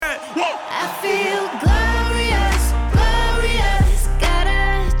I feel glorious, glorious. Got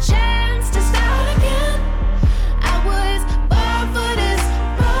a chance to start again. I was born for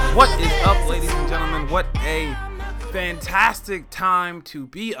this. What is up, ladies and gentlemen? What a fantastic time to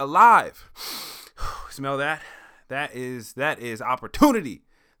be alive. Smell that? That is opportunity.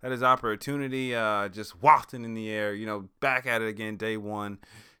 That is opportunity just wafting in the air, back at it again, day one,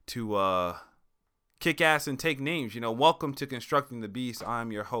 to kick ass and take names. Welcome to Constructing the Beast.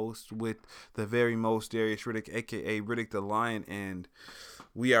 I'm your host with the very most Darius Riddick, aka Riddick the Lion, and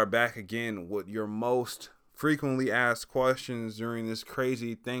we are back again with your most frequently asked questions during this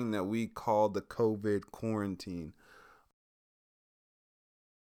crazy thing that we call the COVID quarantine.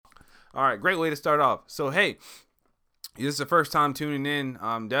 All right, great way to start off. So, hey, this is the first time tuning in.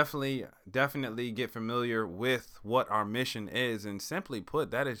 Definitely get familiar with what our mission is. And simply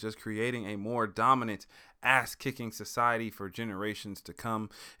put, that is just creating a more dominant, ass-kicking society for generations to come.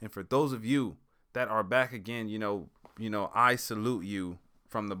 And for those of you that are back again, I salute you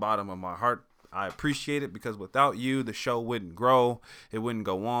from the bottom of my heart. I appreciate it because without you, the show wouldn't grow. It wouldn't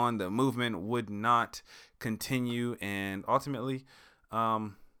go on. The movement would not continue. And ultimately,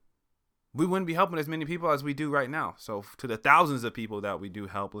 we wouldn't be helping as many people as we do right now. So to the thousands of people that we do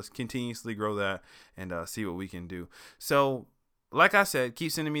help, let's continuously grow that and see what we can do. So like I said,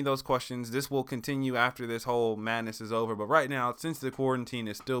 keep sending me those questions. This will continue after this whole madness is over. But right now, since the quarantine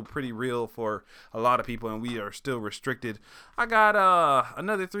is still pretty real for a lot of people and we are still restricted, I got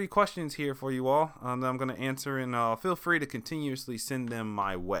another 3 questions here for you all that I'm going to answer. And feel free to continuously send them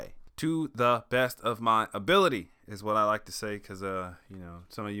my way. To the best of my ability is what I like to say because,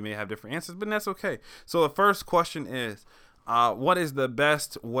 some of you may have different answers, but that's okay. So the first question is, what is the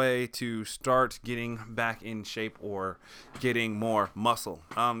best way to start getting back in shape or getting more muscle?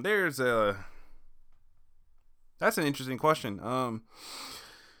 That's an interesting question.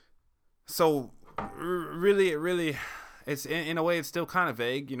 So really, it's in a way, it's still kind of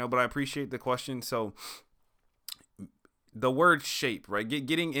vague, but I appreciate the question. So the word shape, right?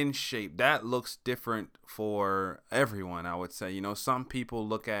 Getting in shape, that looks different for everyone, I would say. Some people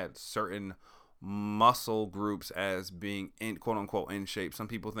look at certain muscle groups as being in quote unquote in shape. Some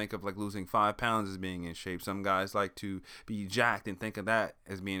people think of like losing 5 pounds as being in shape. Some guys like to be jacked and think of that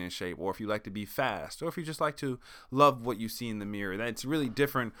as being in shape. Or if you like to be fast, or if you just like to love what you see in the mirror, that's really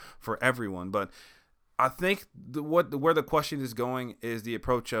different for everyone. But I think where the question is going is the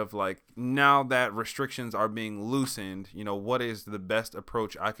approach of like, now that restrictions are being loosened, what is the best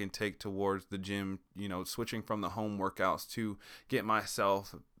approach I can take towards the gym, switching from the home workouts to get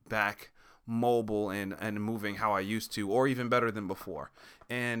myself back mobile and moving how I used to, or even better than before.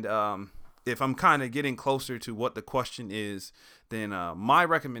 And if I'm kind of getting closer to what the question is, then my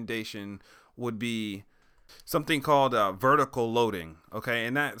recommendation would be something called vertical loading. Okay.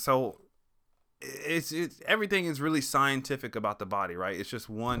 And it's everything is really scientific about the body, right? It's just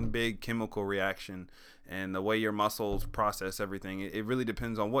one big chemical reaction, and the way your muscles process everything, it really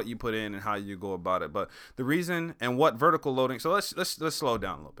depends on what you put in and how you go about it. But the reason and what vertical loading, so let's slow it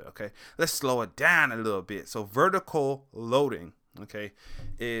down a little bit, okay? Let's slow it down a little bit. So vertical loading, okay,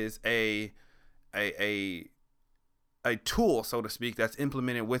 is a tool, so to speak, that's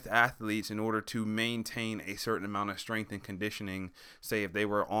implemented with athletes in order to maintain a certain amount of strength and conditioning, say if they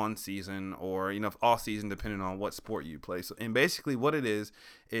were on season or, off season, depending on what sport you play. So, and basically what it is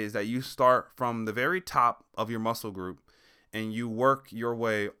that you start from the very top of your muscle group and you work your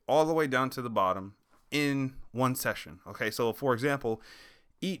way all the way down to the bottom in one session. Okay. So for example,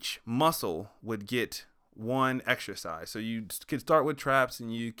 each muscle would get one exercise. So you could start with traps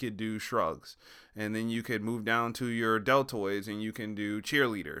and you could do shrugs, and then you could move down to your deltoids and you can do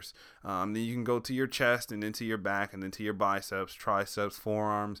cheerleaders. Then you can go to your chest and then to your back and then to your biceps, triceps,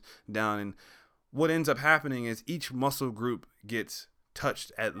 forearms, down. And what ends up happening is each muscle group gets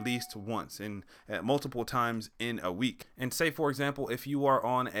touched at least once and at multiple times in a week. And say, for example, if you are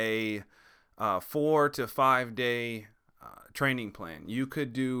on a 4 to 5 day training plan, you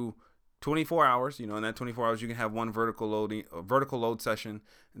could do 24 hours, in that 24 hours, you can have one vertical load session,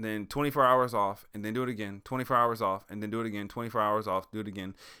 and then 24 hours off, and then do it again, 24 hours off, and then do it again, 24 hours off, do it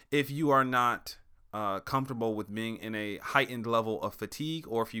again. If you are not comfortable with being in a heightened level of fatigue,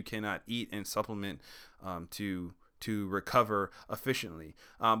 or if you cannot eat and supplement to recover efficiently.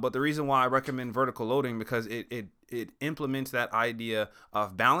 But the reason why I recommend vertical loading, because it implements that idea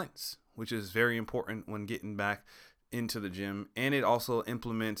of balance, which is very important when getting back into the gym, and it also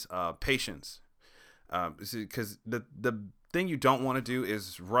implements patience, because the thing you don't want to do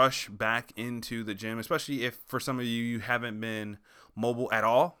is rush back into the gym, especially if for some of you haven't been mobile at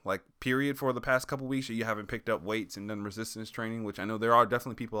all, like period, for the past couple weeks, or you haven't picked up weights and done resistance training, which I know there are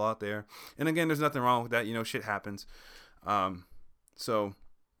definitely people out there. And again, there's nothing wrong with that. Shit happens. So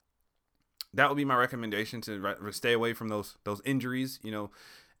that would be my recommendation, to stay away from those injuries,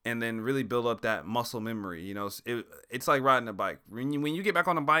 and then really build up that muscle memory. It's like riding a bike. When you get back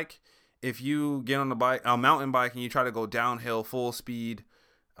on a bike, if you get on a mountain bike, and you try to go downhill full speed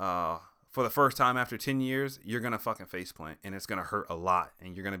for the first time after 10 years, you're going to fucking faceplant, and it's going to hurt a lot.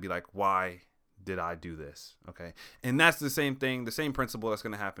 And you're going to be like, why did I do this? Okay. And that's the same thing, the same principle that's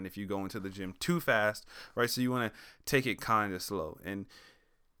going to happen if you go into the gym too fast, right? So you want to take it kind of slow. And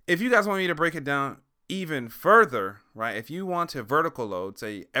if you guys want me to break it down even further, right? If you want to vertical load,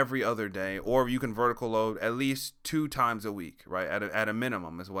 say every other day, or you can vertical load at least 2 times a week, right? At a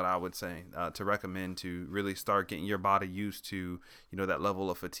minimum is what I would say to recommend, to really start getting your body used to, that level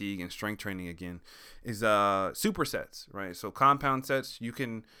of fatigue and strength training again, is supersets, right? So compound sets, you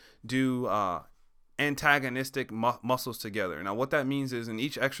can do antagonistic muscles together. Now what that means is, in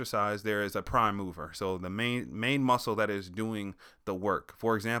each exercise there is a prime mover, so the main muscle that is doing the work.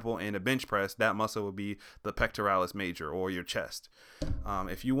 For example, in a bench press, that muscle would be the pectoralis major, or your chest.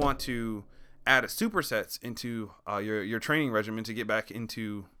 If you want to add a supersets into your training regimen to get back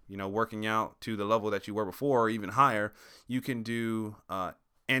into working out to the level that you were before, or even higher, you can do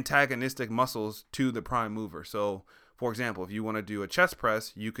antagonistic muscles to the prime mover. So for example, if you want to do a chest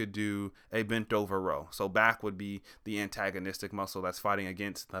press, you could do a bent over row. So back would be the antagonistic muscle that's fighting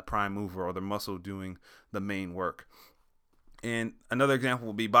against the prime mover, or the muscle doing the main work. And another example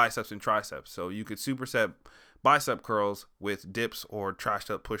would be biceps and triceps. So you could superset bicep curls with dips or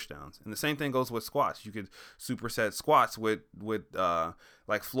trashed up push downs. And the same thing goes with squats. You could superset squats with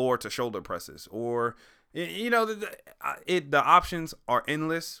like floor to shoulder presses, or the options are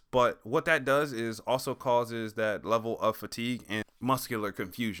endless, but what that does is also causes that level of fatigue and muscular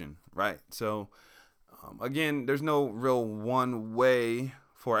confusion, right? So again, there's no real one way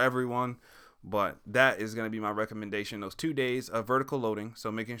for everyone, but that is going to be my recommendation. Those 2 days of vertical loading, so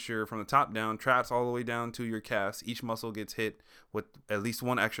making sure from the top down, traps all the way down to your calves, each muscle gets hit with at least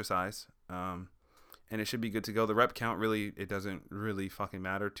one exercise, and it should be good to go. The rep count, really, it doesn't really fucking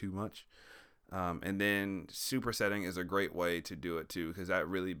matter too much. And then supersetting is a great way to do it too, because that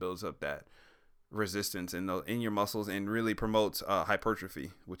really builds up that resistance in your muscles, and really promotes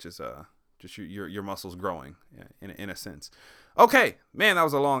hypertrophy, which is just your muscles growing, in a sense. Okay, man, that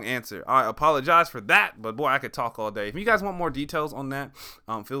was a long answer. I apologize for that, but boy, I could talk all day. If you guys want more details on that,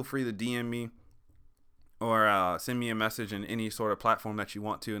 feel free to DM me, or send me a message in any sort of platform that you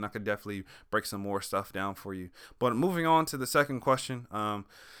want to, and I could definitely break some more stuff down for you. But moving on to the second question,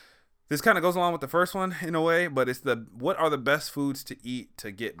 this kind of goes along with the first one in a way, but it's what are the best foods to eat to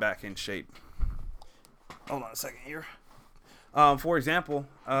get back in shape? Hold on a second here. For example,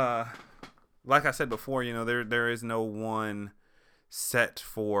 like I said before, there is no one set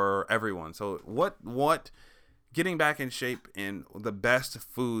for everyone. So what getting back in shape, and the best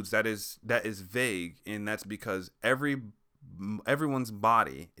foods, that is vague, and that's because everyone's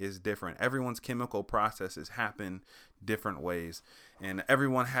body is different. Everyone's chemical processes happen different ways, and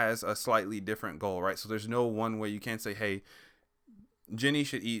everyone has a slightly different goal, right? So there's no one way. You can't say, hey, Jenny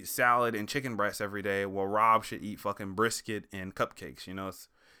should eat salad and chicken breasts every day, while Rob should eat fucking brisket and cupcakes.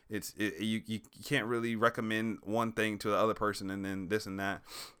 You can't really recommend one thing to the other person and then this and that.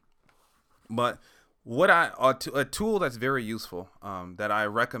 But a tool that's very useful, that I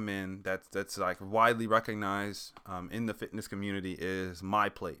recommend, that's like widely recognized in the fitness community, is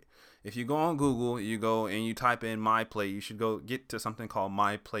MyPlate. If you go on Google, you go and you type in MyPlate, you should go get to something called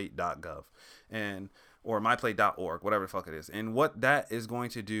myplate.gov or myplate.org, whatever the fuck it is. And what that is going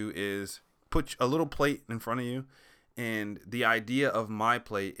to do is put a little plate in front of you. And the idea of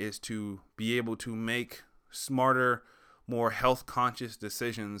MyPlate is to be able to make smarter, more health conscious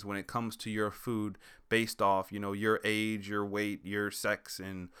decisions when it comes to your food, based off, your age, your weight, your sex,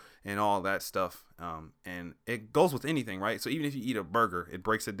 and all that stuff. And it goes with anything, right? So even if you eat a burger, it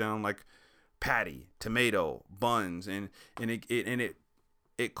breaks it down like patty, tomato, buns, and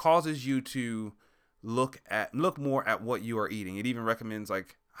it causes you to look more at what you are eating. It even recommends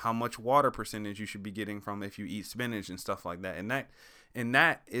like how much water percentage you should be getting from if you eat spinach and stuff like that. And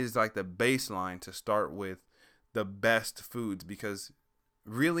that is like the baseline to start with the best foods, because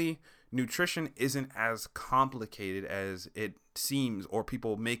really nutrition isn't as complicated as it seems, or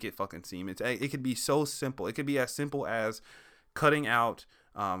people make it fucking seem. It could be so simple. It could be as simple as cutting out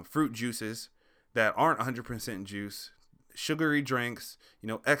fruit juices that aren't 100% juice, sugary drinks,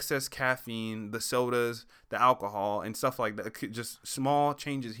 excess caffeine, the sodas, the alcohol, and stuff like that. Just small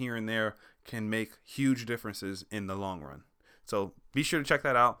changes here and there can make huge differences in the long run. So be sure to check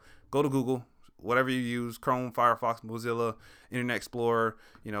that out. Go to Google, whatever you use, Chrome, Firefox, Mozilla, Internet Explorer,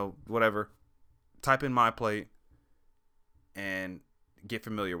 whatever. Type in MyPlate and get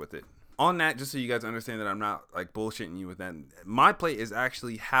familiar with it. On that, just so you guys understand that I'm not like bullshitting you with that, MyPlate is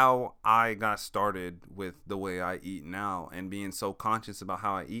actually how I got started with the way I eat now and being so conscious about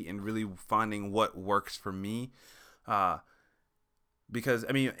how I eat and really finding what works for me. Because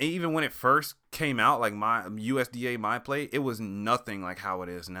even when it first came out, like my USDA MyPlate, it was nothing like how it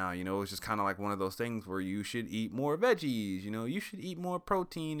is now. It was just kind of like one of those things where you should eat more veggies, you should eat more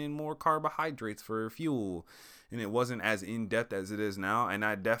protein and more carbohydrates for fuel. And it wasn't as in-depth as it is now. And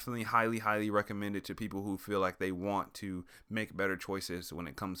I definitely highly, highly recommend it to people who feel like they want to make better choices when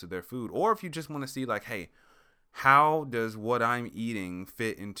it comes to their food. Or if you just want to see like, hey, how does what I'm eating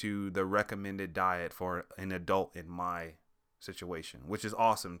fit into the recommended diet for an adult in my situation? Which is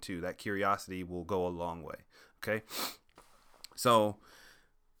awesome too. That curiosity will go a long way. Okay. So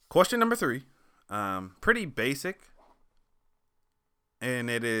question number 3, pretty basic.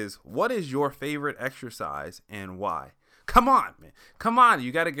 And it is, what is your favorite exercise and why? Come on, man. Come on.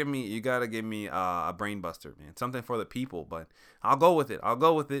 You gotta give me a brain buster, man. Something for the people, but I'll go with it.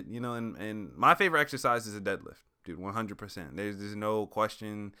 And my favorite exercise is a deadlift, dude. 100%. There's no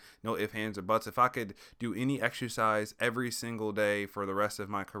question, no ifs, ands, or buts. If I could do any exercise every single day for the rest of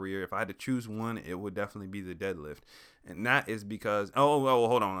my career, if I had to choose one, it would definitely be the deadlift. And that is because,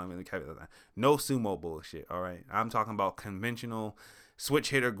 hold on. Let me caveat that. No sumo bullshit, all right? I'm talking about conventional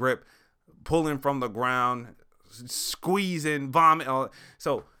switch hitter grip, pulling from the ground, squeezing, vomit.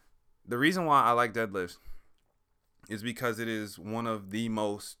 So the reason why I like deadlifts is because it is one of the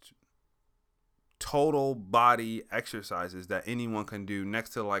most total body exercises that anyone can do, next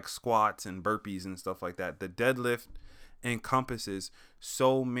to like squats and burpees and stuff like that. The deadlift encompasses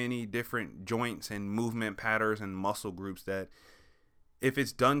so many different joints and movement patterns and muscle groups that if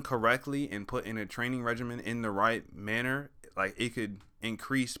it's done correctly and put in a training regimen in the right manner, like it could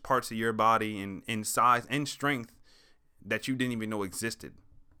increase parts of your body in size and strength that you didn't even know existed.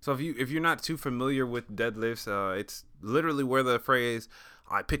 So if you're not too familiar with deadlifts, it's literally where the phrase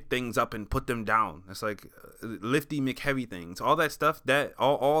 "I pick things up and put them down." It's like lifty McHeavy things, all that stuff. That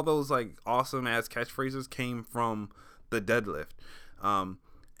all those like awesome ass catchphrases came from the deadlift.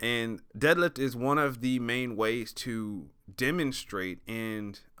 And deadlift is one of the main ways to demonstrate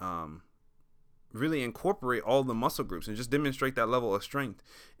and really incorporate all the muscle groups and just demonstrate that level of strength.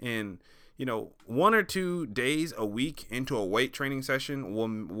 And 1 or 2 days a week into a weight training session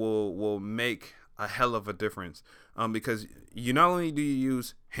will make a hell of a difference, because you not only do you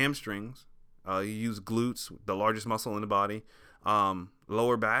use hamstrings, you use glutes, the largest muscle in the body,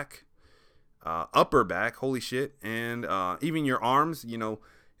 lower back, upper back, holy shit, and even your arms.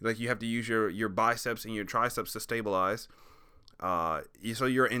 Like you have to use your biceps and your triceps to stabilize. So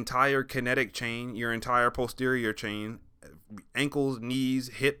your entire kinetic chain, your entire posterior chain, ankles, knees,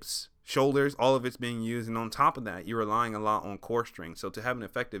 hips, shoulders, all of it's being used. And on top of that, you're relying a lot on core strength. So to have an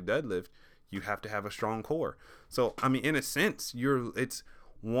effective deadlift, you have to have a strong core. So, in a sense, it's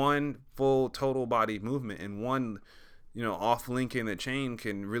one full total body movement, and one, off link in the chain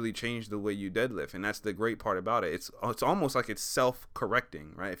can really change the way you deadlift. And that's the great part about it. It's almost like it's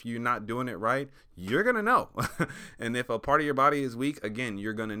self-correcting, right? If you're not doing it right, you're going to know. And if a part of your body is weak, again,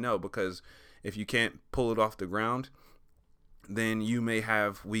 you're going to know, because if you can't pull it off the ground, then you may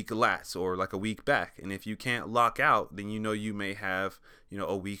have weak lats or like a weak back. And if you can't lock out, then you may have,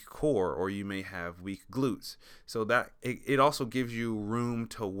 a weak core, or you may have weak glutes. So that it also gives you room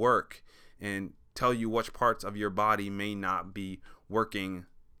to work and tell you which parts of your body may not be working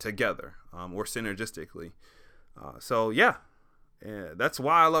together or synergistically. That's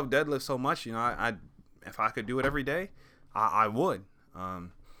why I love deadlift so much. I if I could do it every day, I would.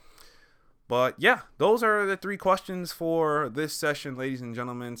 But yeah, those are the 3 questions for this session, ladies and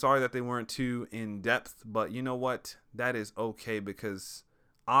gentlemen. Sorry that they weren't too in depth, but you know what? That is okay, because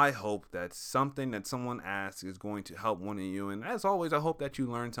I hope that something that someone asks is going to help one of you. And as always, I hope that you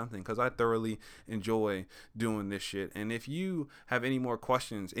learn something, because I thoroughly enjoy doing this shit. And if you have any more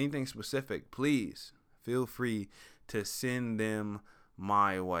questions, anything specific, please feel free to send them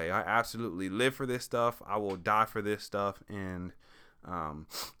my way. I absolutely live for this stuff. I will die for this stuff. And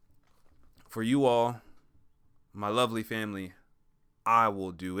for you all, my lovely family, I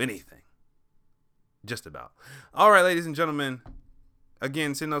will do anything. Just about. All right, ladies and gentlemen.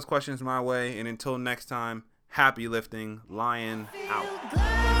 Again, send those questions my way. And until next time, happy lifting. Lion out.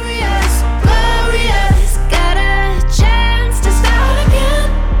 Glorious, glorious.